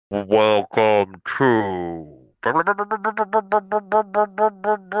Welcome to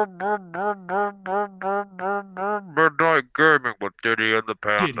Midnight Gaming with Diddy and the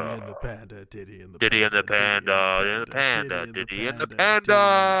Diddy Panda. and the Panda, Diddy and the Diddy and the Panda, Diddy and the Panda, and the Panda, Diddy Panda, and the Diddy and the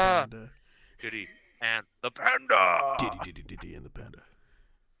Panda, Diddy and the Panda, Panda, Diddy and the Panda. Diddy and the Panda.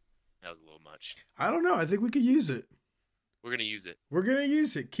 That was a little much. I don't know. I think we could use it. We're gonna use it. We're gonna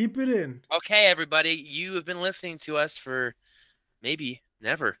use it. Keep it in. Okay, everybody, you have been listening to us for maybe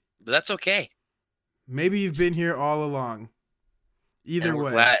never, but that's okay. Maybe you've been here all along. Either And we're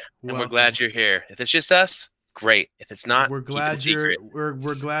way, glad, and we're welcome. glad you're here. If it's just us, great. If it's not, We're keep it a glad secret.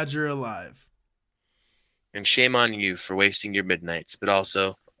 we're glad you're alive. And shame on you for wasting your midnights, but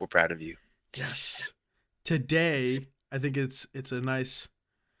also we're proud of you. Yes. Today, I think it's a nice.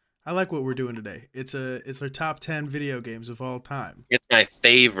 I like what we're doing today. It's our top 10 video games of all time. It's my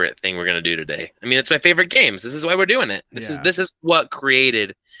favorite thing we're gonna do today. I mean, it's my favorite games. This is why we're doing it. This is Yeah. this is what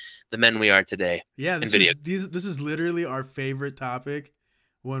created the men we are today Yeah, in video. this is literally our favorite topic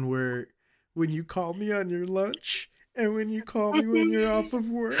when you call me on your lunch and when you call me when you're off of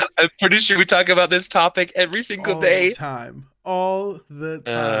work. I'm pretty sure we talk about this topic every single All the day. time. All the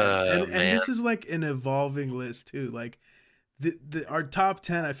time. Oh And man. this is like an evolving list too. Like the our top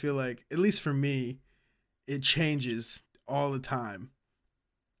 10, I feel like, at least for me, it changes all the time.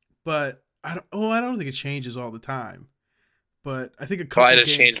 But I don't think it changes all the time. But I think a Well, I couple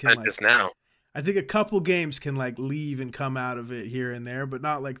just games changed can mine like just now. I think a couple games can like leave and come out of it here and there, but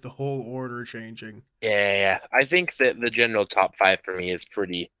not like the whole order changing. Yeah. I think that the general top five for me is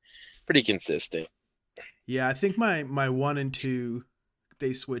pretty consistent. Yeah, I think my one and two,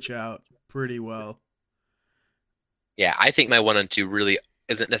 they switch out pretty well. Yeah, I think my one and two really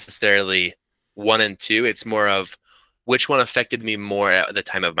isn't necessarily one and two. It's more of which one affected me more at the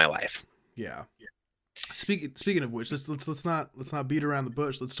time of my life. Yeah. Speaking of which, let's not beat around the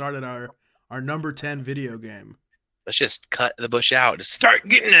bush. Let's start at our number 10 video game, Let's just cut the bush out. Just start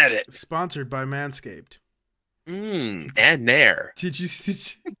getting at it. sponsored by Manscaped. And there. Did you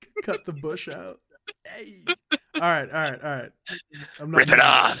cut the bush out? Hey. All right. I'm not Rip it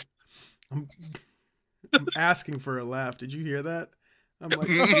off. I'm, I'm asking for a laugh. Did you hear that? I'm like,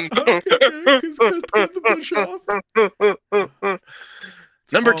 okay, cut the bush off.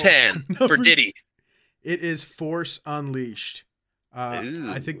 Number 10 for number Diddy. It is Force Unleashed.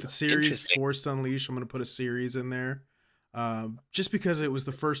 I think Ooh, the series interesting. Force Unleashed, I'm going to put a series in there. Just because it was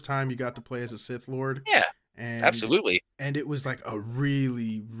the first time you got to play as a Sith Lord. Yeah, And absolutely. and it was like a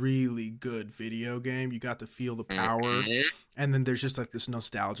really, really good video game. You got to feel the power. Mhm. And then there's just like this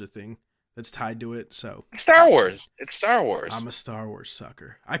nostalgia thing that's tied to it. So Star Wars. It's Star Wars. I'm a Star Wars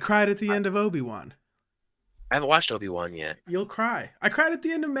sucker. I cried at the end of Obi-Wan. I haven't watched Obi-Wan yet. You'll cry. I cried at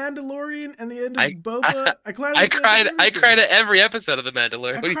the end of Mandalorian and the end of I Boba. I cried. I At the end cried of I everything. cried at every episode of The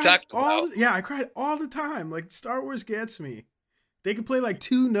Mandalorian. I What are you cried talking all. about? Yeah, I cried all the time. Like Star Wars gets me. They could play like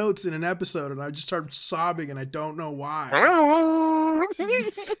two notes in an episode, and I just start sobbing, and I don't know why.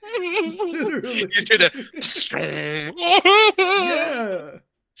 Literally. You hear the Yeah.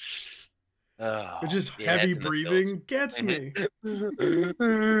 Oh, But just yeah, heavy it's in the feels. breathing gets me.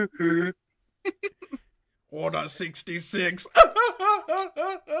 Order 66.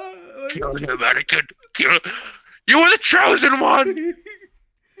 Kill him, Anakin. Kill. You were the chosen one.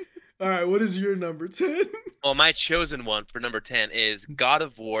 All right, what is your number 10? Well, my chosen one for number 10 is God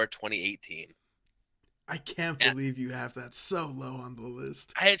of War 2018. I can't Yeah. believe you have that so low on the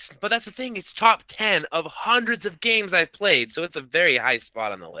list. But that's the thing. It's top 10 of hundreds of games I've played, so it's a very high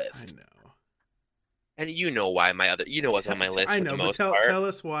spot on the I list. know. And you know why you know what's on my list I for know, the but most part. tell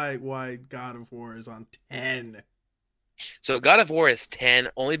us why God of War is on 10. So God of War is 10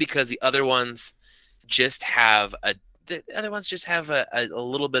 only because the other ones just have a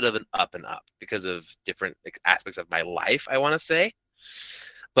little bit of an up and up because of different aspects of my life, I want to say.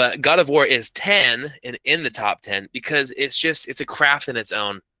 But God of War is 10 and in the top 10 because it's a craft in its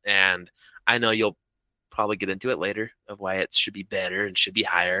own. And I know you'll probably get into it later of why it should be better and should be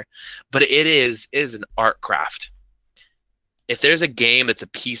higher. But it is an art craft. If there's a game that's a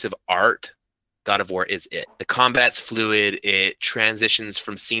piece of art, God of War is it. The combat's fluid. It transitions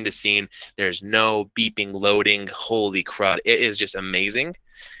from scene to scene. There's no beeping, loading. Holy crud. It is just amazing.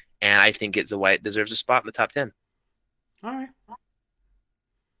 And I think it's why it deserves a spot in the top 10. All right.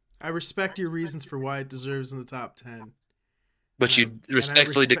 I respect your reasons for why it deserves in the top 10. But you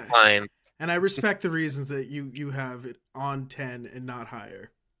respectfully decline. And I respect the reasons that you have it on 10 and not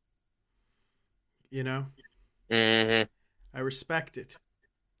higher. You know? Mm-hmm. I respect it.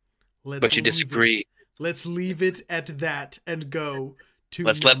 But you disagree. Let's leave it at that and go to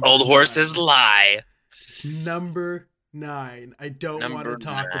Let's let old horses lie. Number 9. I don't want to Number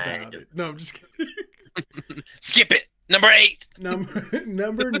talk 9. about it. No, I'm just kidding. Skip it. Number 8.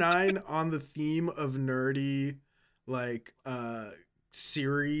 Number 9 on the theme of nerdy, like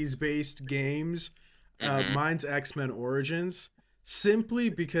series based games. Mm-hmm. Mine's X-Men Origins, simply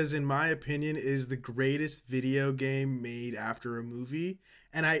because in my opinion it is the greatest video game made after a movie.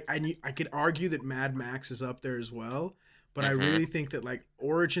 And I could argue that Mad Max is up there as well, but I Mm-hmm. really think that like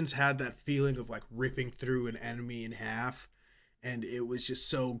Origins had that feeling of like ripping through an enemy in half, and it was just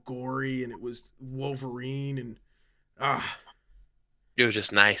so gory, and it was Wolverine, and ah, It was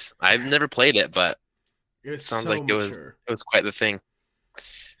just nice. I've never played it, but it was sounds so like mature. it was quite the thing.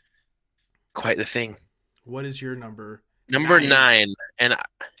 Quite the thing. What is your number Number 9? 9 and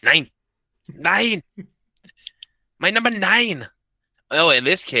 9. 9. My number 9. Oh, in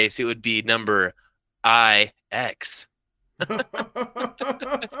this case, it would be number IX.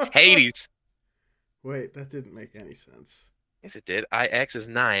 Hades. Wait, that didn't make any sense. Yes, it did. IX is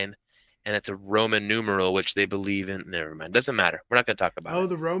 9, and it's a Roman numeral, which they believe in. Never mind. Doesn't matter. We're not going to talk about Oh, it.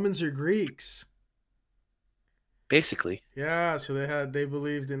 the Romans are Greeks. Basically. Yeah, so they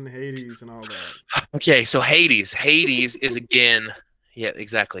believed in Hades and all that. Okay, so Hades. Hades is again. Yeah,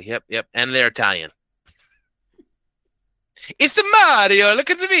 exactly. Yep, yep. And they're Italian. It's the Mario. Look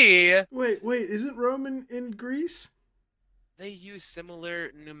at me. Wait, isn't Roman in Greece? They use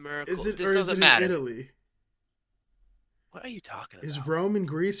similar numerical. Is it This or is doesn't it in matter. Italy? What are you talking Is about? Rome in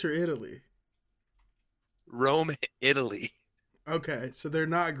Greece or Italy? Rome, Italy. Okay, so they're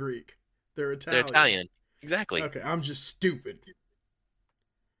not Greek. They're They're Italian. Italian. Exactly. Okay, I'm just stupid.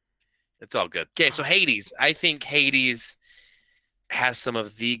 It's all good. Okay, so Hades. I think Hades has some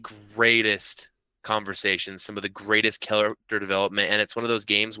of the greatest conversations, some of the greatest character development, and it's one of those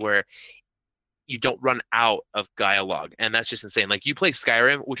games where you don't run out of dialogue, and that's just insane. Like you play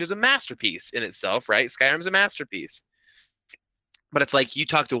Skyrim, which is a masterpiece in itself, right? Skyrim's a masterpiece, but it's like you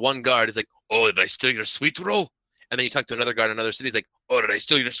talk to one guard, it's like, "Oh, did I steal your sweet roll?" And then you talk to another guard in another city, it's like, "Oh, did I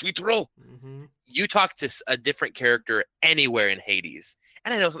steal your sweet roll?" Mm-hmm. You talk to a different character anywhere in Hades.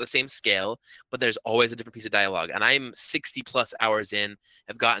 And I know it's not the same scale, but there's always a different piece of dialogue. And I'm 60 plus hours in,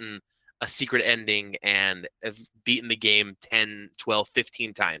 have gotten a secret ending, and have beaten the game 10, 12,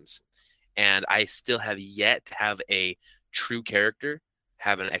 15 times. And I still have yet to have a true character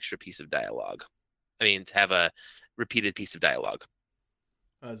have an extra piece of dialogue. I mean, to have a repeated piece of dialogue.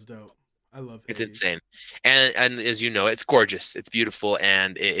 That's dope. I love It's Hades. insane. And as you know, it's gorgeous. It's beautiful,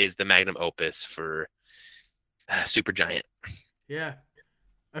 and it is the magnum opus for Super Giant. Yeah,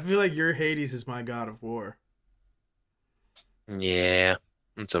 I feel like your Hades is my God of War. Yeah,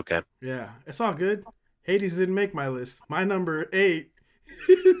 it's okay. Yeah, it's all good. Hades didn't make my list. My number 8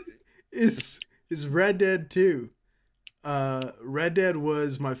 is is Red Dead 2. Red Dead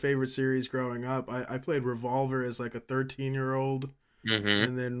was my favorite series growing up. I played Revolver as like a 13-year-old, Hmm.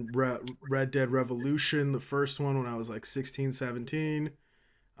 and then Red Dead Revolution, the first one, when I was like 16, 17.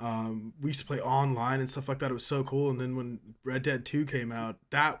 We used to play online and stuff like that. It was so cool. And then when Red Dead 2 came out,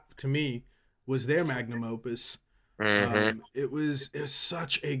 that to me was their magnum opus. Hmm. It was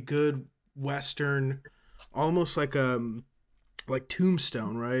such a good Western, almost like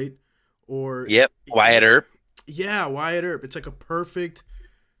Tombstone, right? Or Yep. Wyatt Earp. yeah, Wyatt Earp. It's like a perfect.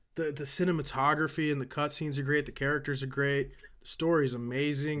 The cinematography and the cutscenes are great. The characters are great. The story is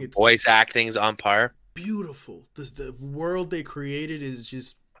amazing. It's Voice acting's on par. beautiful. The world they created is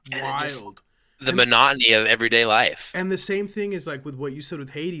just And then just wild. the And monotony of everyday life. and the same thing is like with what you said with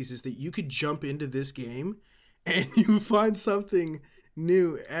Hades is that you could jump into this game and you find something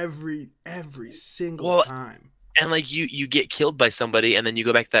new every single Well, time. and like you get killed by somebody, and then you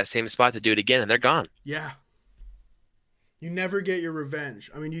go back to that same spot to do it again, and they're gone. Yeah. You never get your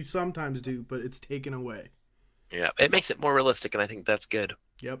revenge. I mean, you sometimes do, but it's taken away. Yeah, it makes it more realistic, and I think that's good.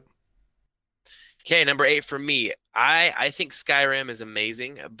 Yep. Okay, number 8 for me. I think Skyrim is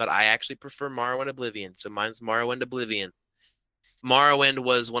amazing, but I actually prefer Morrowind Oblivion. So mine's Morrowind Oblivion. Morrowind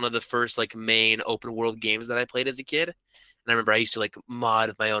was one of the first like main open world games that I played as a kid. And I remember I used to like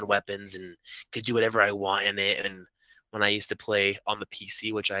mod my own weapons and could do whatever I want in it. And when I used to play on the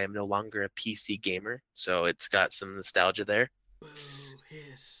PC, which I am no longer a PC gamer, so it's got some nostalgia there. Boo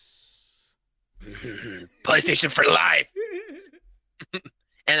hiss. PlayStation for life.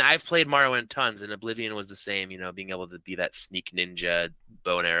 And I've played Morrowind tons, and Oblivion was the same. Being able to be that sneak ninja,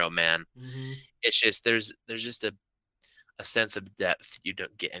 bow and arrow man. Mm-hmm. It's just there's just a sense of depth you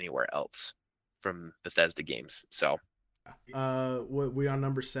don't get anywhere else from Bethesda games. So What we on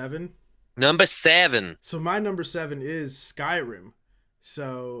number 7? number 7. So my number 7 is Skyrim.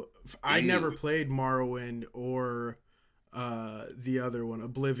 So I never Ooh. played Morrowind or the other one,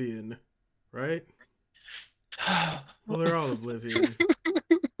 Oblivion, right? Well, they're all Oblivion.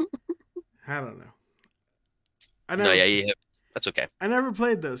 I don't know. I No, never yeah, pl- yeah, that's okay. I never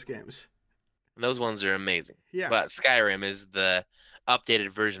played those games. Those ones are amazing. Yeah. But Skyrim is the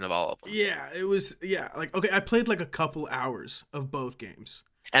updated version of all of them. Yeah, it was like okay, I played like a couple hours of both games.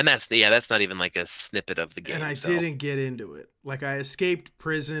 And that's not even like a snippet of the And I game. So didn't get into it. Like I escaped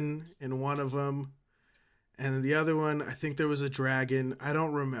prison in one of them, and the other one, I think there was a dragon. I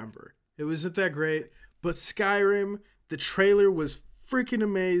don't remember. It wasn't that great, but Skyrim, the trailer was freaking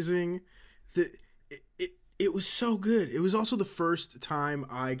amazing. The it was so good. It was also the first time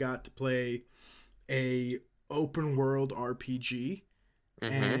I got to play a open world RPG, hmm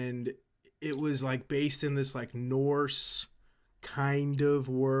and it was like based in this like Norse kind of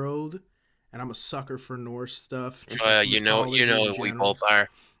world, and I'm a sucker for Norse stuff, just like you mythology in know, we general. both are.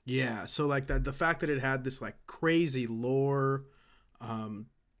 Yeah, so like that, the fact that it had this like crazy lore, um,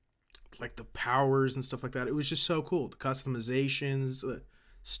 like the powers and stuff like that, it was just so cool. The customizations, the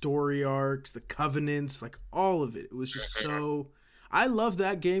story arcs, the covenants, like all of it. It was just so. I love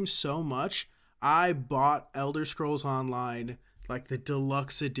that game so much. I bought Elder Scrolls Online, like the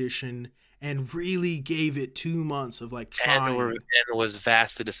deluxe edition, and really gave it 2 months of like trying. And was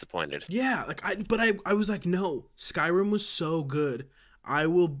vastly disappointed. Yeah, like I was like, no, Skyrim was so good. I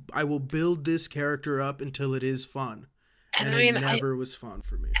will build this character up until it is fun. And And I it mean, never was fun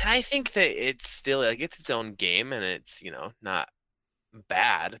for me. I think that it's still like it's its own game, and it's not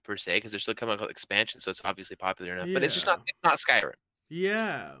bad per se because they're still coming out with expansion, so it's obviously popular enough. But Yeah. it's not Skyrim.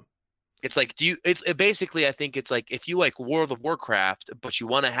 Yeah. It's like basically I think it's like if you like World of Warcraft, but you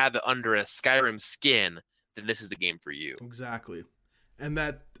want to have it under a Skyrim skin, then this is the game for you. Exactly. And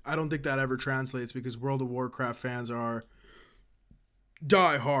that I don't think that ever translates because World of Warcraft fans are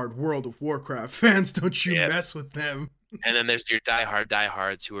die hard World of Warcraft fans. Don't you Yeah. mess with them. And then there's your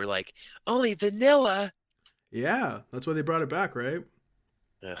diehards who are like only vanilla. Yeah, that's why they brought it back, right?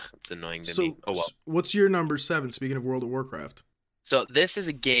 Ugh, it's annoying to me. So, Oh well. what's your number 7 speaking of World of Warcraft? So this is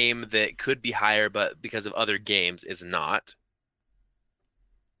a game that could be higher, but because of other games, is not.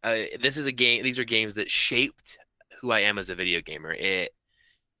 This is a game. These are games that shaped who I am as a video gamer. It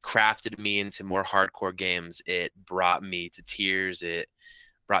crafted me into more hardcore games. It brought me to tears. It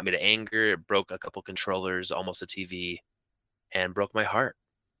brought me to anger. It broke a couple controllers, almost a TV, and broke my heart.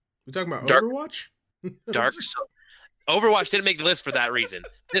 We talking about Dark, Overwatch? Dark. Overwatch didn't make the list for that reason.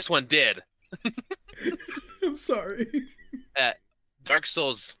 This one did. I'm sorry. Uh, Dark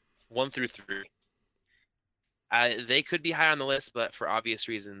Souls 1 through 3. They could be high on the list, but for obvious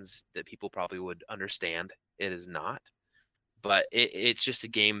reasons that people probably would understand, it is not. But it's just a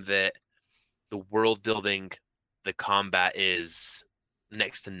game that the world building, the combat is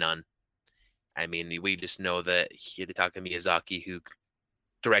next to none. I mean, we just know that Hidetaka Miyazaki, who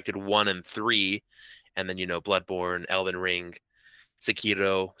directed 1 and 3, and then Bloodborne, Elden Ring,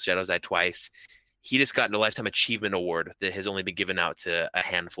 Sekiro, Shadows Die Twice. He just got a Lifetime Achievement Award that has only been given out to a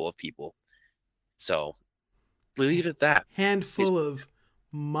handful of people. So leave it at that. Handful of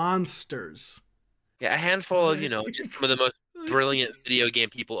monsters. Yeah, a handful of just some of the most brilliant video game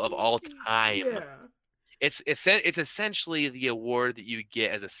people of all time. Yeah. It's essentially the award that you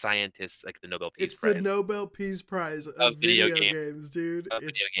get as a scientist, like the Nobel Peace It's the Prize Nobel Peace Prize of of video video games. games, dude. Of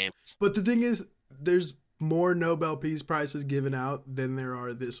It's video games. But the thing is, there's more Nobel Peace Prizes given out than there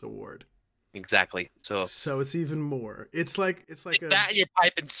are this award. Exactly. So So it's even more. It's like stick that in your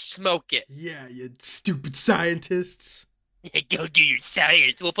pipe and smoke it. yeah, you stupid scientists. Go do your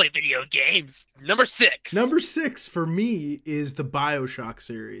science. We'll play video games. Number 6. Number 6 for me is the BioShock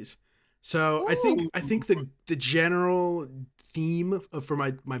series. So I think the general theme for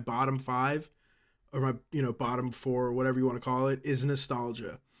my bottom 5 or my bottom 4 or whatever you want to call it is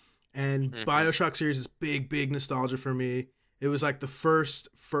nostalgia. And BioShock series is big nostalgia for me. It was like the first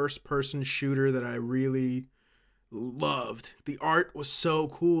person shooter that I really loved. The art was so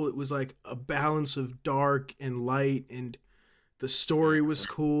cool. It was like a balance of dark and light, and the story was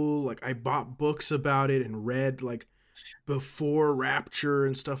cool. Like I bought books about it and read like before Rapture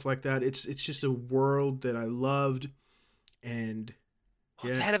and stuff like that. It's just a world that I loved, and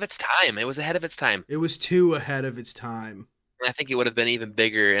Well, it's ahead of its time. It was ahead of its time. it was too ahead of its time. I think it would have been even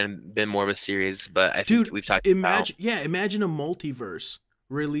bigger and been more of a series, but I think Dude, we've talked imagine imagine a multiverse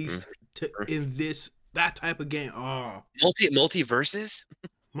released about in that type of game. Oh, multiverses.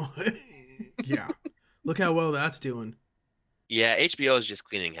 yeah. Look how well that's doing. Yeah, HBO is just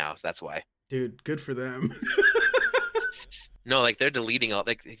cleaning house. That's why. Dude, good for them. No, like they're deleting all.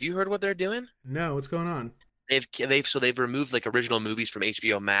 Like, have you heard what they're doing? No, what's going on? They've removed like original movies from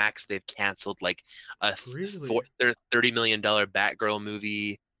HBO Max. They've canceled like Really? their $30 million Batgirl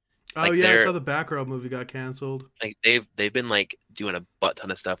movie. Oh Like yeah, I they're saw the Batgirl movie got canceled. like they've been like doing a butt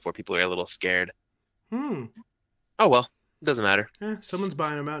ton of stuff where people are a little scared. Hmm. Oh well, doesn't matter. Yeah, someone's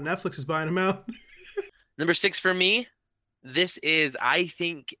buying them out. Netflix is buying them out. Number six for me, this is I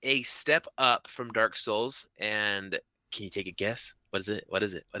think a step up from Dark Souls. And can you take a guess? What is it? What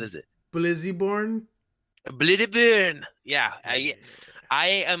is it? What is it? Blizzyborn. Bloodborne. Yeah, Yeah. I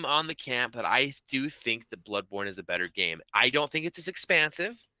am on the camp that I do think that Bloodborne is a better game. I don't think it's as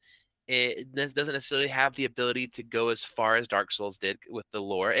expansive. It doesn't necessarily have the ability to go as far as Dark Souls did with the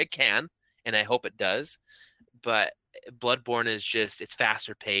lore. It can, and I hope it does. But Bloodborne is just it's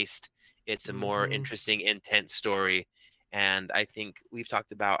faster paced. It's a more Mm-hmm. interesting, intense story, and I think we've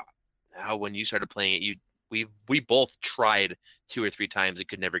talked about how when you started playing it, we both tried two or three times and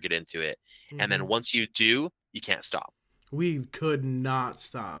could never get into it, and Mm-hmm. then once you do, you can't stop. We could not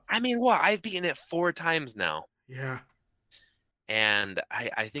stop. I mean, what? I've beaten it four times now. Yeah. And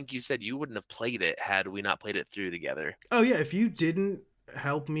I think you said you wouldn't have played it had we not played it through together. Oh yeah, if you didn't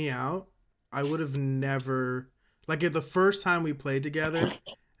help me out, I would have never like if the first time we played together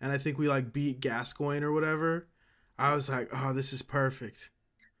and I think we like beat Gascoigne or whatever, I was like, "Oh, this is perfect."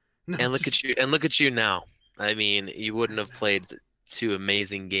 No, And look just at you, and look at you now. I mean, you I wouldn't have know. played two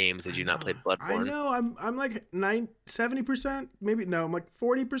amazing games had I you not know. played I Bloodborne. know. I'm like 70%, maybe no, I'm like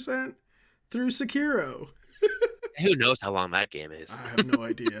 40% through Sekiro. Who knows how long that game is? I have no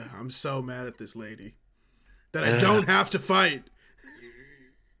idea. I'm so mad at this lady that I Ugh. don't have to fight.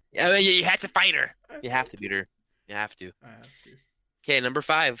 I mean, you have to fight her. I You have have to to. beat her. You have to. I have to. Okay, number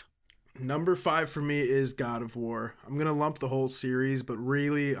five. Number five for me is God of War. I'm gonna lump the whole series, but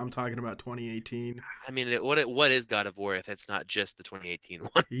really, I'm talking about 2018. I mean, what is God of War if it's not just the 2018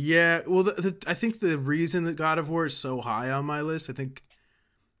 one? Yeah, well, I think the reason that God of War is so high on my list, I think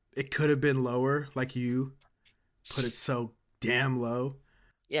it could have been lower, like you put it so damn low.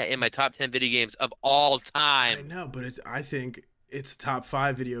 Yeah, in my top 10 video games of all I time. know, but I think it's a top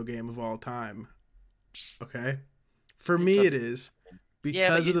five video game of all time. Okay, for It's me, up. it is Yeah,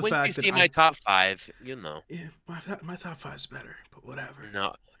 but because of the when you fact that see my top five, you know. yeah, my top five's better, but whatever.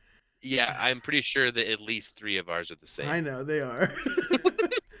 No. Yeah, Whatever. I'm pretty sure that at least three of ours are the I same. know they are.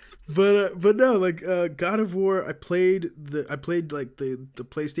 But no, like God of War, I played like the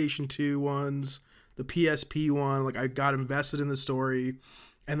PlayStation 2 ones, the PSP one, like I got invested in the story.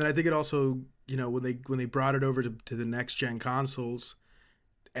 And then I think it also, when they brought it over to the next gen consoles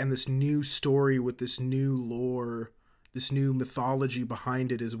and this new story with this new lore, this new mythology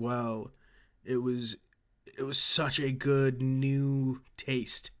behind it as well, it was it was such a good new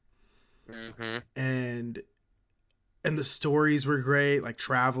taste. Hmm. And the stories were great, like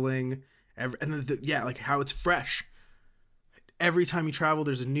traveling, and yeah, like how it's fresh. Every time you travel,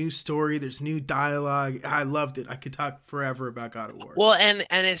 there's a new story, there's new dialogue. I loved it. I could talk forever about God of War. Well, and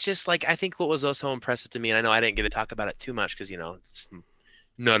it's just like I think what was also impressive to me, and I know I didn't get to talk about it too much because it's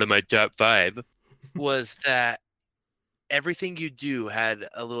none of my top five, was that everything you do had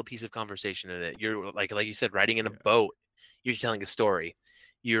a little piece of conversation in it. You're like you said, riding in a Yeah. boat, you're telling a story.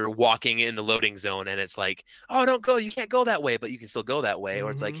 You're walking in the loading zone and it's like, oh, don't go, you can't go that way, but you can still go that way. Or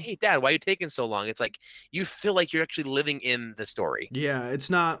it's like, Mm-hmm. hey, Dad, why are you taking so long? It's like you feel like you're actually living in the story. Yeah,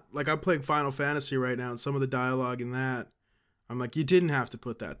 it's not like I'm playing Final Fantasy right now, and some of the dialogue in that, I'm like, you didn't have to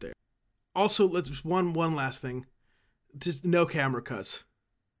put that there. Also, let's one last thing, just no camera cuts.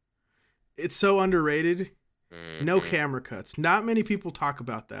 It's so underrated. No Hmm. camera cuts. Not many people talk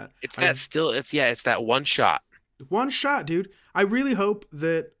about that. It's I that still, it's that one shot. One shot, dude. I really hope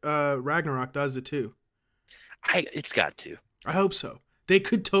that Ragnarok does it too. It's got to. I hope so. They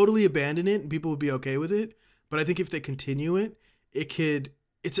could totally abandon it and people would be okay with it, but I think if they continue it, it could.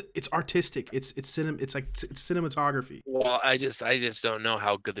 It's artistic. It's cinematography. Well, I just don't know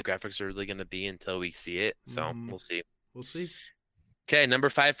how good the graphics are really going to be until we see it. So Mm-hmm. we'll see. We'll see. Okay, number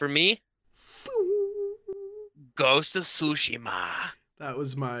five for me, Ghost of Tsushima. That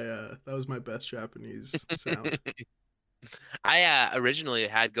was my best Japanese sound. I originally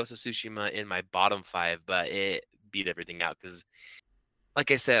had Ghost of Tsushima in my bottom five, but it beat everything out because,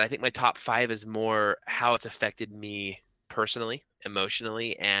 like I said, I think my top five is more how it's affected me personally,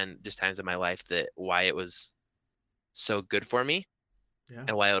 emotionally, and just times in my life that why it was so good for me Yeah.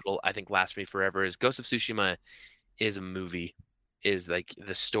 and why it'll I think last me forever is Ghost of Tsushima is a movie, is like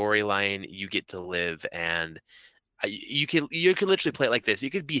the storyline you get to live and you could literally play it like this. You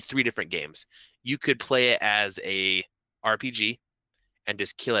could be three different games. You could play it as a RPG and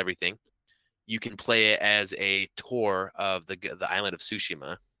just kill everything. You can play it as a tour of the island of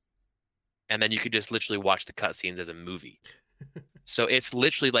Tsushima, and then you could just literally watch the cutscenes as a movie. So it's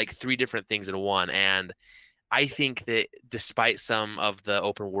literally like three different things in one. And I think that despite some of the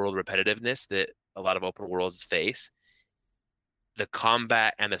open world repetitiveness that a lot of open worlds face, the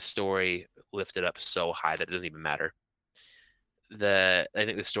combat and the story lift it up so high that it doesn't even matter. I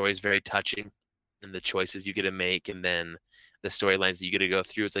think the story is very touching, and the choices you get to make, and then the storylines that you get to go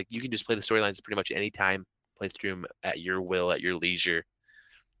through. It's like you can just play the storylines pretty much any time, play through them at your will, at your leisure,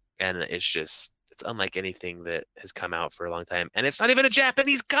 and it's unlike anything that has come out for a long time. And it's not even a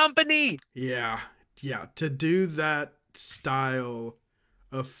Japanese company. Yeah, yeah. To do that style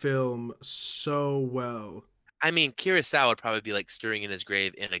of film so well. I mean, Kurosawa would probably be like stirring in his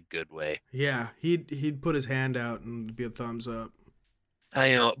grave in a good way. Yeah, he'd put his hand out and be a thumbs up.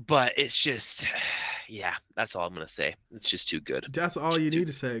 I know, but it's just, yeah, that's all I'm gonna say. It's just too good. That's all you need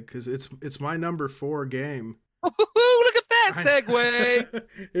to say because it's my number 4 game. Look at that segue.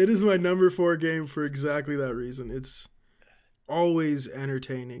 It is my number 4 game for exactly that reason. It's always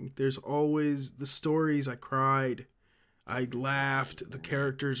entertaining. There's always the stories. I cried, I laughed. The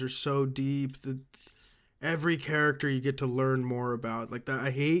characters are so deep. Every character you get to learn more about. Like that, I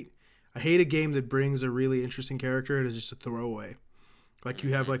hate a game that brings a really interesting character and is just a throwaway. Like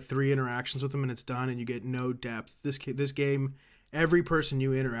you have like 3 interactions with them and it's done, and you get no depth. This game, every person you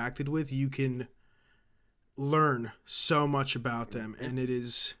interacted with, you can learn so much about them, and it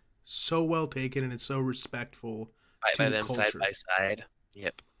is so well taken and it's so respectful Fight to by the them culture. side by side.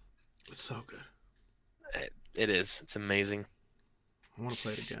 Yep, It's so good. it is. It's amazing. I want to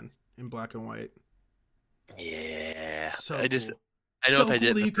play it again in black and white. Yeah, So I just cool. I know So if I cool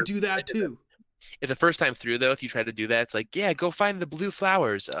did that the you could first, do that too. if the first time through though, if you try to do that, it's like, yeah, go find the blue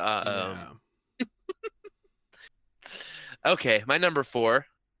flowers. Yeah. Okay, my number 4.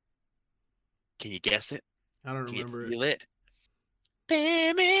 Can you guess it? I don't Can you remember it. feel it?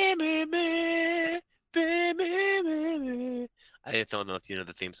 I don't know if you know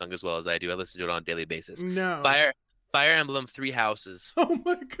the theme song as well as I do. I listen to it on a daily basis. No. Fire Fire Emblem Three Houses. Oh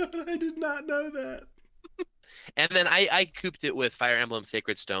my god, I did not know that. And then I cooped it with Fire Emblem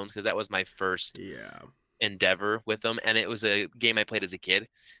Sacred Stones because that was my first Yeah. endeavor with them, and it was a game I played as a kid.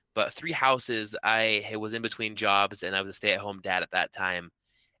 But Three Houses, I was in between jobs and I was a stay-at-home dad at that time,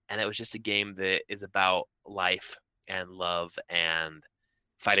 and it was just a game that is about life and love and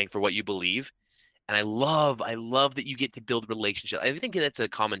fighting for what you believe. And I love that you get to build relationship. I think that's a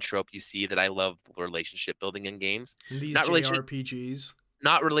common trope you see, that I love relationship building in games. And these Not relationship JRPGs.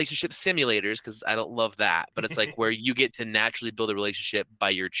 not relationship simulators, because I don't love that, but it's like where you get to naturally build a relationship by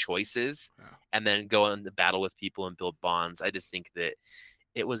your choices Wow. and then go into battle with people and build bonds. I just think that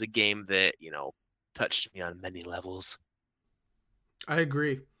it was a game that, touched me on many levels. I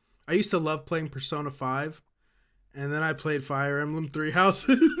agree. I used to love playing Persona 5, and then I played Fire Emblem 3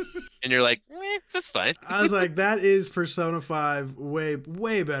 Houses. And you're like, that's fine. I was like, that is Persona 5 way,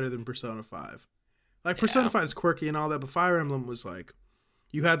 way better than Persona 5. Like, Persona Yeah. 5 is quirky and all that, but Fire Emblem was like,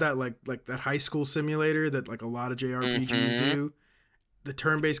 you had that like that high school simulator that like a lot of JRPGs do. The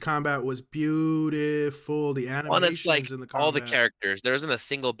turn-based combat was beautiful. The animations Well, and it's like in the all the combat. characters. There isn't a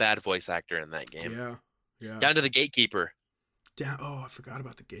single bad voice actor in that game. Yeah. Yeah. Down to the gatekeeper. Oh, I forgot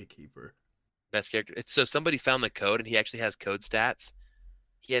about the gatekeeper. Best character. So somebody found the code and he actually has code stats.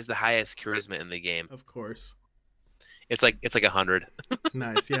 He has the highest charisma in the game. Of course. It's like 100.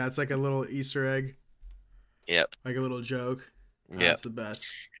 Nice. Yeah, it's like a little Easter egg, Yep. like a little joke. Yep. That's the best.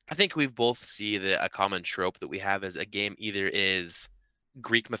 I think we've both see that a common trope that we have is a game either is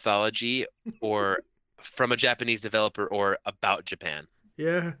Greek mythology or from a Japanese developer or about Japan.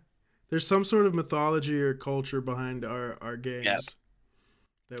 Yeah. There's some sort of mythology or culture behind our games. Yep.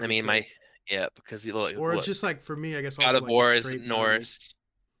 that I we mean, pick. because or just like for me, I guess. God Also of like War a is straight Norse.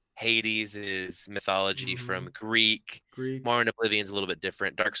 Hades is mythology from Greek. Greek. Morrowind Oblivion's a little bit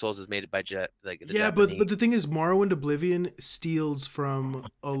different. Dark Souls is made by the Yeah, Japanese. but the thing is, Morrowind Oblivion steals from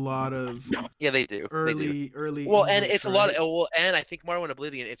a lot of Yeah, they do. early. Well, and English, it's a right? lot of and I think Morrowind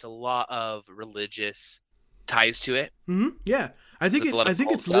Oblivion, it's a lot of religious ties to it. Mm-hmm. Yeah, I think There's a lot of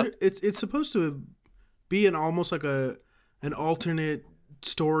cult stuff. it's supposed to be almost like an alternate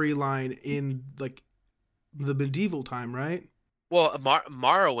storyline in like the medieval time, right? Well,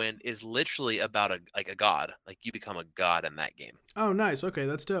 Morrowind is literally about a god. Like you become a god in that game. Oh, nice. Okay,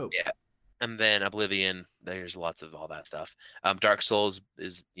 that's dope. Yeah. And then Oblivion, there's lots of all that stuff. Dark Souls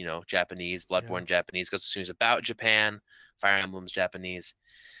is, Japanese. Bloodborne Japanese. Goes as soon as about Japan. Fire Emblem's Japanese.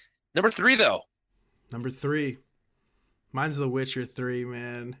 Number 3, though. Number 3. Mine's The Witcher 3,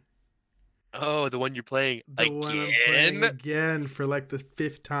 man. Oh, the one you're playing The again? one I'm playing again for like the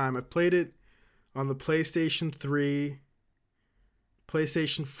 5th time. I've played it on the PlayStation 3,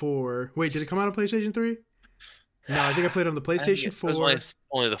 PlayStation 4. Wait, did it come out on PlayStation 3? No, I think I played on the I think PlayStation it was only 4.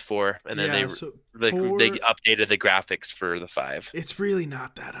 only the 4, and then Yeah, so they 4, updated the graphics for the 5. it's really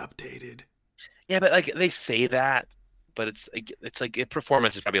not that updated. Yeah, but like they say that, but it's like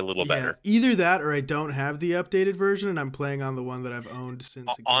performance is probably a little Yeah, better. either that or I don't have the updated version and I'm playing on the one that I've owned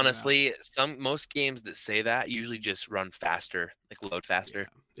since it came out. Honestly, most games that say that usually just run faster, like load Yeah, faster.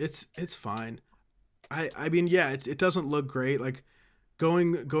 it's fine. I mean, yeah, it doesn't look great. Like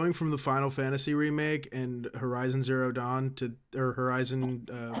going from the Final Fantasy remake and Horizon Zero Dawn to or Horizon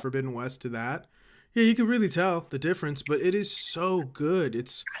Forbidden West to that. Yeah, you can really tell the difference, but it is so good.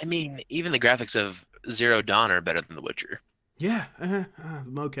 It's I mean, even the graphics of Zero Dawn are better than The Witcher. yeah, the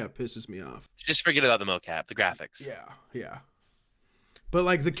mocap pisses me off. Just forget about the mocap, the graphics. Yeah, yeah. But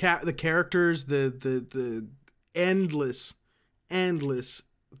like the characters, the endless endless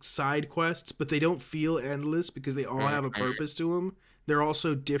side quests, but they don't feel endless because they all have a Mhm. purpose to them. They're all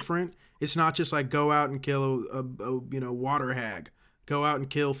so different. It's not just like go out and kill water hag, go out and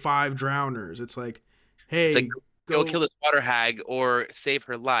kill 5 drowners. It's like, It's like hey, go kill go, this water hag or save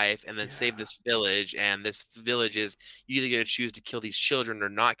her life and then save yeah, this village. And this village is you either get to choose to kill these children or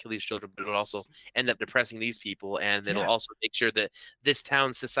not kill these children, but it'll also end up depressing these people. And it'll yeah, also make sure that this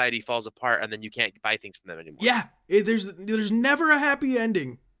town's society falls apart and then you can't buy things from them anymore. yeah. There's never a happy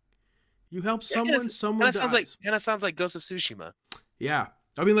ending. You help Yeah, kind someone, of kind someone of sounds like dies. kind of sounds like Ghost of Tsushima. Yeah,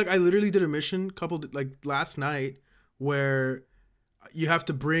 I mean, like I literally did a mission couple like last night where you have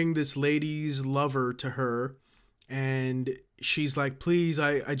to bring this lady's lover to her and she's like, please,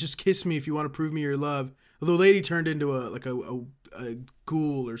 I just kiss me if you want to prove me your love. The lady turned into a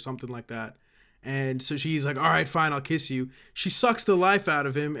ghoul or something like that, and so she's like, all right, fine, I'll kiss you. She sucks the life out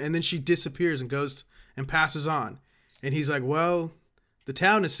of him and then she disappears and goes and passes on, and he's like, well, the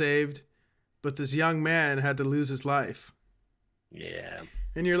town is saved, but this young man had to lose his life. Yeah.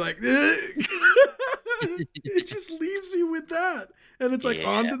 And you're like, it just leaves you with that, and it's like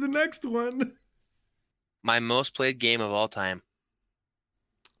on Yeah. to the next one. My most played game of all time.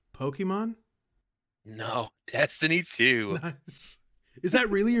 Pokemon. No, Destiny 2. Nice. Is that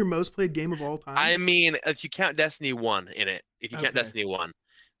really your most played game of all time? I mean, if you count Destiny 1 in it, if you count Okay, Destiny 1.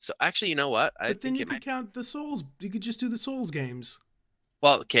 So actually, you know what? I but then think you it could might. count the Souls. You could just do the Souls games.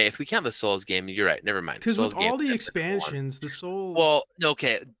 Well, okay, if we count the Souls game, you're right. Never mind. Because with Souls game all the is the number one. expansions, the Souls. Well, no,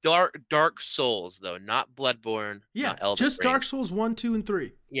 okay. Dark Souls though, not Bloodborne, Yeah, not Elden just Ring. Dark Souls 1, 2, and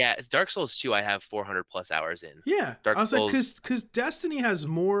 3. Yeah, it's Dark Souls 2 I have 400 plus hours in. Yeah, Dark I was like, Souls, because Destiny has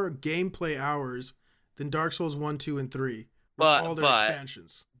more gameplay hours than Dark Souls 1, 2, and 3 with all but their but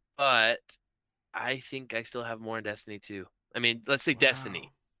expansions. but I think I still have more in Destiny 2. I mean, let's say Wow.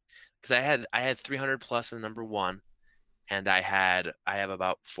 Destiny because I had 300 plus in number 1 and I have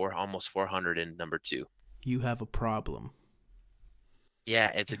about 4 almost 400 in number 2. You have a problem. Yeah,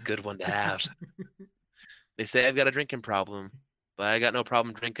 it's a good one to have. They say I've got a drinking problem, but I got no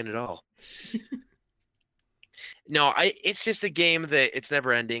problem drinking at all. No, it's just a game that it's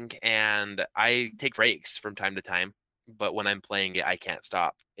never ending and I take breaks from time to time, but when I'm playing it, I can't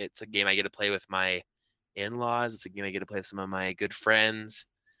stop. It's a game I get to play with my in-laws, it's a game I get to play with some of my good friends,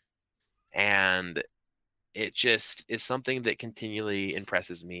 and it just is something that continually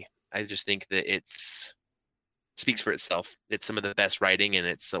impresses me. I just think that it's speaks for itself. It's some of the best writing and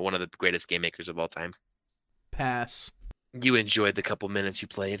it's one of the greatest game makers of all time. Pass. You enjoyed the couple minutes you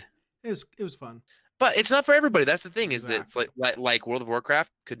played. It was fun. But it's not for everybody. That's the thing is that Exactly. like World of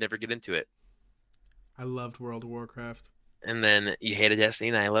Warcraft could never get into it. I loved World of Warcraft. And then you hated Destiny,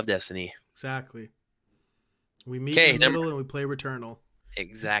 and I love Destiny. Exactly. We meet in Okay, the number middle and we play Returnal.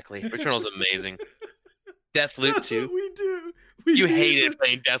 exactly. Returnal's amazing. Deathloop That's too. what we do. We You meet in hated the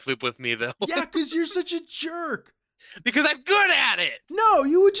playing Deathloop with me though, yeah, because you're such a jerk. because I'm good at it. No,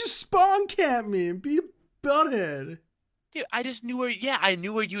 you would just spawn camp me and be a butthead. Dude, I just knew where. Yeah, I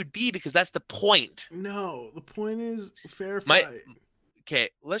knew where you would be because that's the point. No, the point is fair My fight. okay.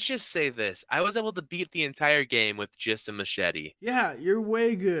 Let's just say this: I was able to beat the entire game with just a machete. Yeah, you're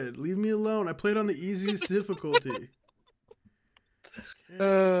way good. Leave me alone. I played on the easiest difficulty. Okay,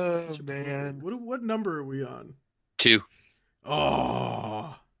 Oh such a pussy. man. What number are we on? 2.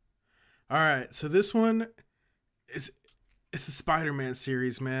 Oh. All right, so this one is it's the Spider-Man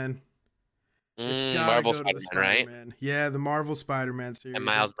series, man. It's gotta Marvel go to the Spider-Man, right? Spider-Man. Yeah, the Marvel Spider-Man And series. Like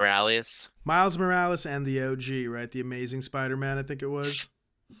Miles Morales. Miles Morales and the OG, right? The Amazing Spider-Man, I think it was.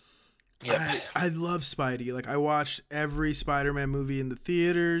 Yep. I love Spidey. Like I watched every Spider-Man movie in the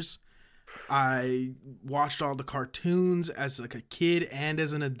theaters. I watched all the cartoons as like a kid and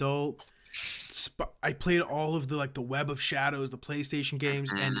as an adult. I played all of the like the Web of Shadows, the PlayStation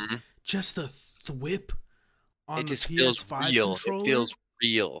games, and Mhm. just the thwip It on the just feels PS5 real. It controller. feels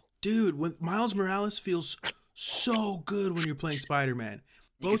real. Dude, when Miles Morales feels so good when you're playing Spider-Man.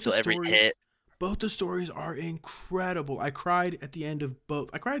 You can Both the feel every stories, hit. both the stories are incredible. I cried at the end of both.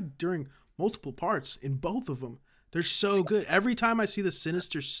 I cried during multiple parts in both of them. They're so good. Every time I see the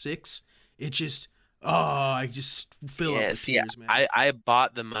Sinister Six, it just I just fill up Yeah, with see, tears, man. I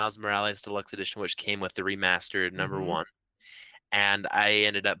bought the Miles Morales Deluxe Edition, which came with the remastered number Mm-hmm. one, and I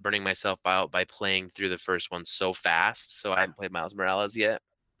ended up burning myself out by playing through the first one so fast. So I haven't played Miles Morales yet.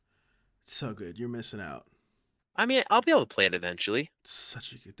 It's so good. You're missing out. I mean, I'll be able to play it eventually. It's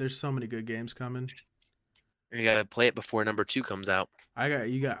such a good. There's so many good games coming. You gotta play it before number two comes out. I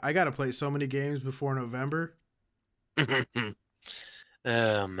got to play so many games before November.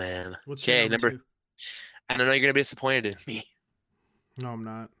 Oh man. What's your Okay, number number. 2? I don't know you're gonna be disappointed in me No, I'm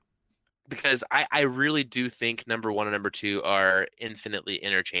not. because I really do think number one and number two are infinitely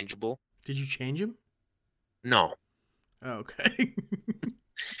interchangeable. Did you change him? No, Okay.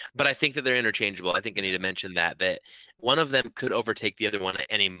 but I think that they're interchangeable. I think I need to mention that one of them could overtake the other one at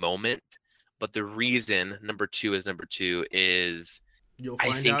any moment. But the reason number two is number two is You'll I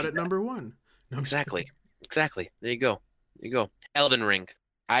find think out at number 1. No, I'm just exactly, kidding. exactly. There you go. There you go. Elden Ring.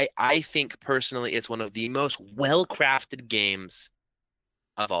 I think personally it's one of the most well-crafted games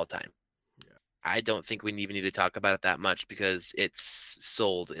of all time. Yeah. I don't think we even need to talk about it that much because it's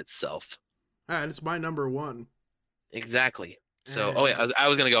sold itself. And it's my number 1. Exactly. So, oh yeah, And I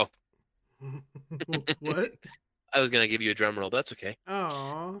was gonna go. what? I was gonna give you a drum roll. That's okay.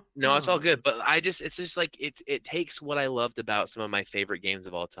 Oh, No, it's all oh. good. But it's just like it takes what I loved about some of my favorite games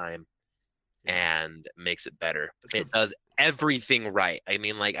of all time Yeah. and makes it better. So, It does everything right. I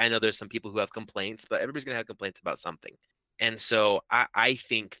mean, like I know there's some people who have complaints, but everybody's gonna have complaints about something. And so I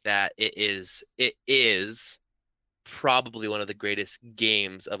think that it is probably one of the greatest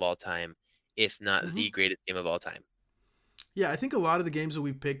games of all time, if not mhm. the greatest game of all time. Yeah, I think a lot of the games that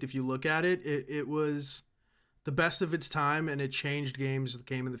we've picked, if you look at it, it was the best of its time, and it changed games that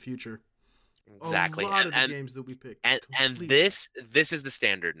came in the future. A Exactly. lot of the And games that we picked and completely. this is the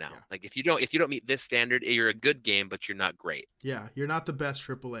standard now. Yeah. Like if you don't meet this standard, you're a good game, but you're not great. Yeah, you're not the best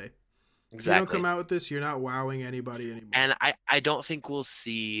AAA. If you don't come Exactly. out with this, you're not wowing anybody anymore. And I don't think we'll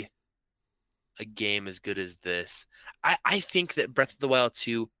see a game as good as this. I think that Breath of the Wild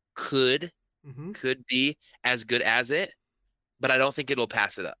 2 could Hmm. could be as good as it, but I don't think it'll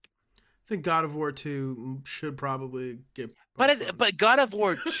pass it up. I think God of War 2 should probably get But postponed. but God of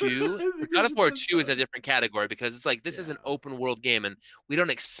War I 2, think it God of should War 2 is a postpone. different category because it's like this is an Yeah. open world game and we don't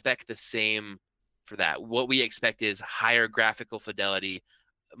expect the same for that. What we expect is higher graphical fidelity,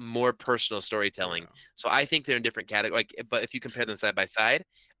 more personal storytelling. Yeah. So I think they're in different categories. Like, but if you compare them side by side,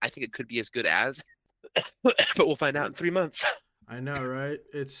 I think it could be as good as, but we'll find out in 3 months. I know, right?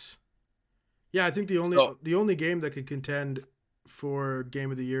 It's yeah, I think So the only game that could contend for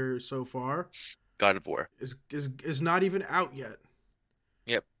game of the year so far God of War. is not even out yet.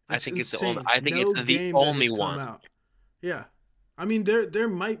 Yep. I That's think it's the only. insane. I think it's No the game that only has come one. out. Yeah. I mean there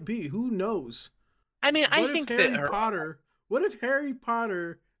might be, who knows? I mean, I What if think that Harry Potter, what if Harry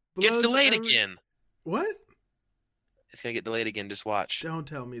Potter gets blows delayed every again. what? It's gonna get delayed again. Just watch. Don't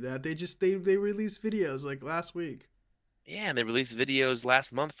tell me that. They released videos like last week. Yeah, and they released videos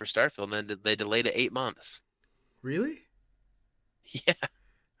last month for Starfield, and then they delayed it 8 months. Really? Yeah,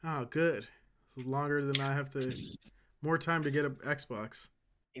 Oh, good. Longer than I have to more time to get an Xbox.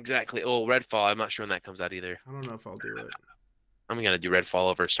 exactly. Oh, Redfall. I'm not sure when that comes out either. I don't know if I'll do it. I'm gonna do Redfall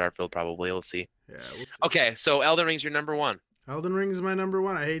over Starfield probably. Let's see. Yeah, we'll see. Okay, so Elden Ring's your number one. Elden Ring is my number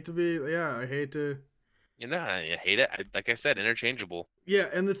 1. I hate to be I hate to You know, I hate it. Like I said, interchangeable. yeah,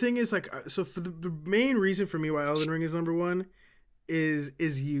 and the thing is like so for the main reason for me why Elden Ring is number 1 is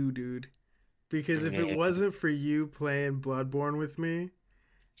you, dude. Because if it Yeah. wasn't for you playing Bloodborne with me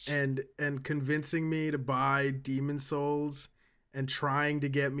and convincing me to buy Demon Souls and trying to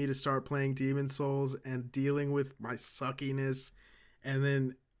get me to start playing Demon Souls and dealing with my suckiness, and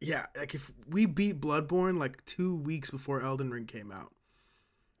then yeah, like if we beat Bloodborne like 2 weeks before Elden Ring came out.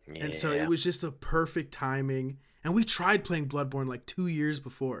 And so it Yeah. was just the perfect timing. And we tried playing Bloodborne like 2 years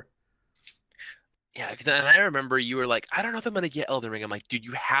before. Yeah, because and I remember you were like, I don't know if I'm gonna get Elden Ring. I'm like, dude,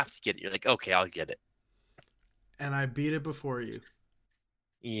 you have to get it. You're like, okay, I'll get it. And I beat it before you.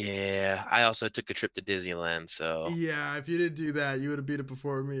 Yeah, I also took a trip to Disneyland, so Yeah, if you didn't do that, you would have beat it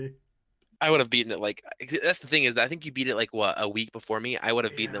before me. I would have beaten it like that's the thing is that I think you beat it like what a week before me. I would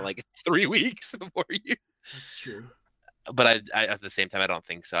have beaten it Yeah, like 3 weeks before you. that's true. But I at the same time I don't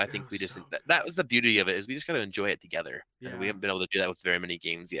think so. I It think was we just so that was the beauty of it is we just got to enjoy it together, good. and we Yeah. haven't been able to do that with very many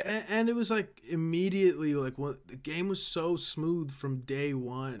games yet. And it was like immediately like what the game was so smooth from day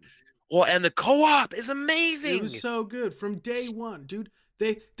one. Well, and the co-op is It was amazing. so good from day one, dude.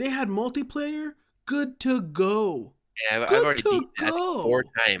 They had multiplayer Good to go. Yeah, I've Good already beaten to it, I think, four go.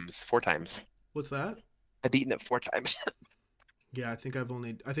 times. 4 times. What's that? I've beaten it 4 times. Yeah, I think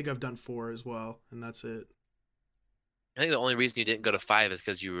I've done 4 as well, and that's it. I think the only reason you didn't go to 5 is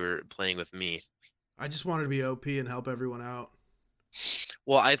because you were playing with me. I just wanted to be OP and help everyone out.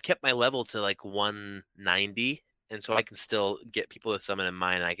 Well, I've kept my level to like 190, and so I can still get people to summon in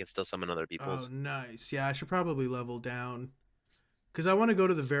mine, and I can still summon other Oh, people's. nice. Yeah, I should probably level down because I want to go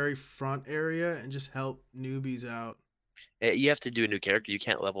to the very front area and just help newbies out. You have to do a new character. You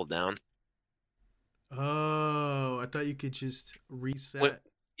can't level down. Oh, I thought you could just When, reset.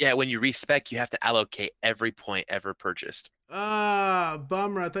 yeah, when you respec, you have to allocate every point ever purchased. Ah,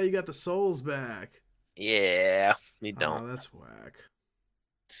 bummer. I thought you got the souls back. Yeah, you don't. Oh, that's whack.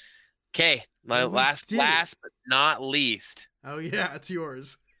 Okay, my Well, we last, did it. last but not least. Oh yeah, it's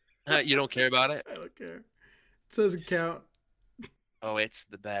yours. You don't care about it? I don't care. It doesn't count. Oh, it's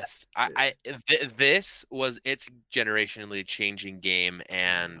the best. Yeah, This was its generationally changing game, I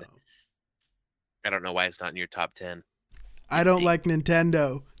and know. I don't know why it's not in your top 10. I You don't dink. like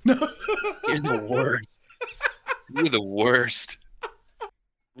Nintendo. No. You're the worst. You're the worst.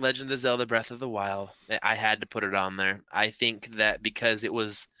 Legend of Zelda Breath of the Wild. I had to put it on there. I think that because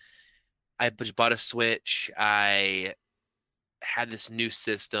I just bought a Switch. I had this new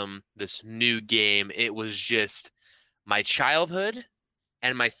system, this new game. It was just my childhood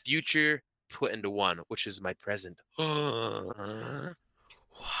and my future put into one, which is my present. So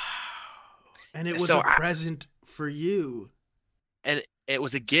Wow. And it was a present for you. and it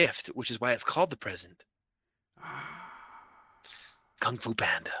was a gift, which is why it's called the present. Kung Fu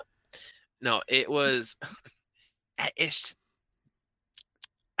Panda. No, it was. It's.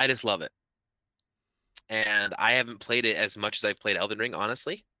 I just love it, and I haven't played it as much as I've played Elden Ring,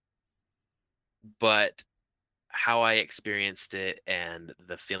 honestly. But how I experienced it and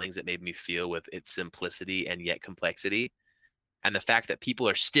the feelings it made me feel with its simplicity and yet complexity, and the fact that people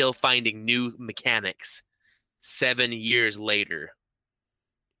are still finding new mechanics 7 years later,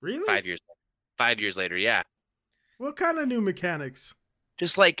 Really? 5 years, 5 years later, yeah, What kind of new mechanics?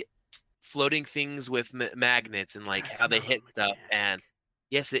 just like floating things with magnets and like That's how they not a hit stuff. And mechanic.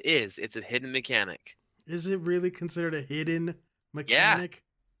 yes, it is. It's a hidden mechanic. Is it really considered a hidden Yeah, mechanic?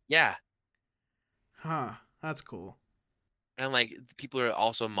 yeah. Huh. That's cool. And like people are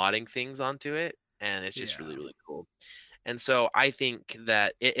also modding things onto it, and it's just really, Yeah. really cool. And so I think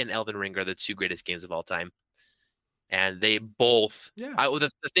that it and Elden Ring are the two greatest games of all time. And they both, Yeah. the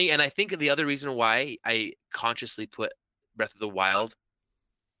thing, and I think the other reason why I consciously put Breath of the Wild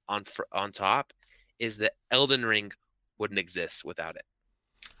on top is that Elden Ring wouldn't exist without it.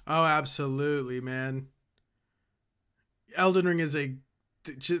 Oh, absolutely, man. Elden Ring is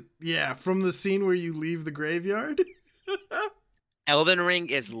yeah, from the scene where you leave the graveyard. Elden Ring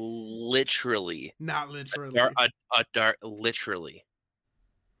is literally Not a dark, literally. a dark, literally.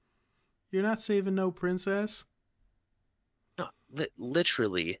 You're not saving no princess. No,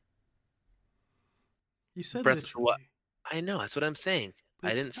 literally. You said Breath of the Wild. literally. I know, that's what I'm saying. But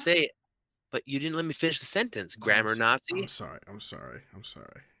I it's didn't not. say it, but you didn't let me finish the sentence, Oh, grammar I'm Nazi. sorry. I'm sorry. I'm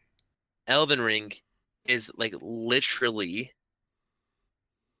sorry. Elden Ring is like literally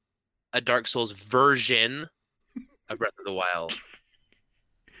a Dark Souls version of Breath of the Wild.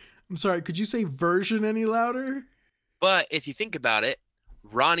 I'm sorry. Could you say version any louder? But if you think about it,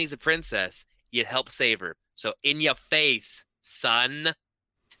 Ronnie's a princess. You help save her. So in your face, son.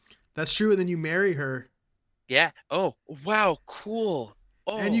 That's true. And then you marry her, Yeah. Oh, wow. Cool.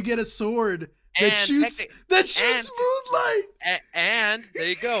 and you Oh, get a sword that and shoots technically, that shoots and moonlight. and there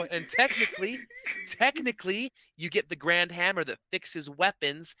you go. And technically, you get the grand hammer that fixes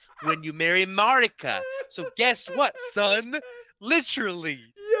weapons when you marry Marika. So guess what, son? Literally.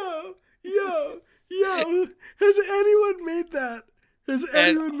 Yo, yo, yo. Has anyone made that? Has And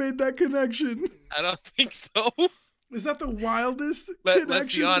anyone made that connection? I don't think so. Is that the wildest Let's be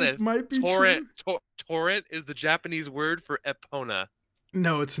connection that honest. might be Torrent true? torrent is the Japanese word for epona.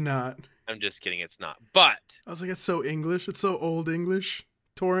 No, it's not. I'm just kidding. It's not. But I was like, it's so English. It's so old English.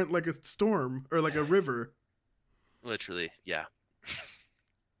 Torrent like a storm or like a river. literally, yeah.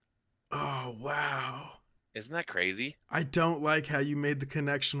 Oh, wow. Isn't that crazy? I don't like how you made the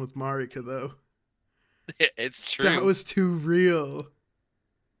connection with Marika, though. It's That true. was too real.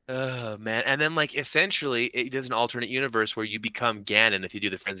 Oh man. And then like essentially it does an alternate universe where you become Ganon if you do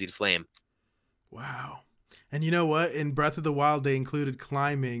the frenzied flame. Wow. And you know what? In Breath of the Wild, they included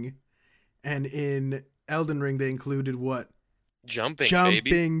climbing. And in Elden Ring, they included what? Jumping, baby.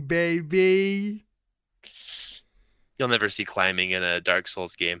 Jumping, baby. You'll never see climbing in a Dark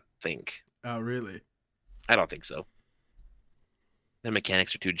Souls game. Think. Oh, really? I don't think so. Their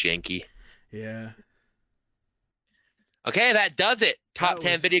mechanics are too janky. Yeah. Okay, that does it. Top That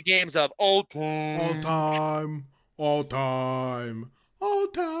 10 was video games of all all time. time. All time. All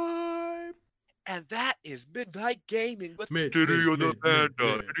time. And that is Midnight Gaming with Mid, Diddy mid, and the mid, mid,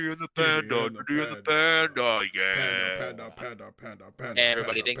 Panda, mid. Diddy and the Diddy Panda, and the Diddy and the panda. Panda, Panda, yeah. panda, panda, panda, Hey, panda,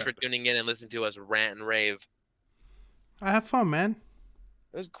 everybody, panda, thanks for panda. tuning in and listening to us rant and rave. I have fun, man.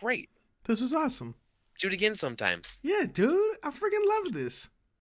 It was great. This was awesome. Do it again sometime. Yeah, dude. I freaking love this.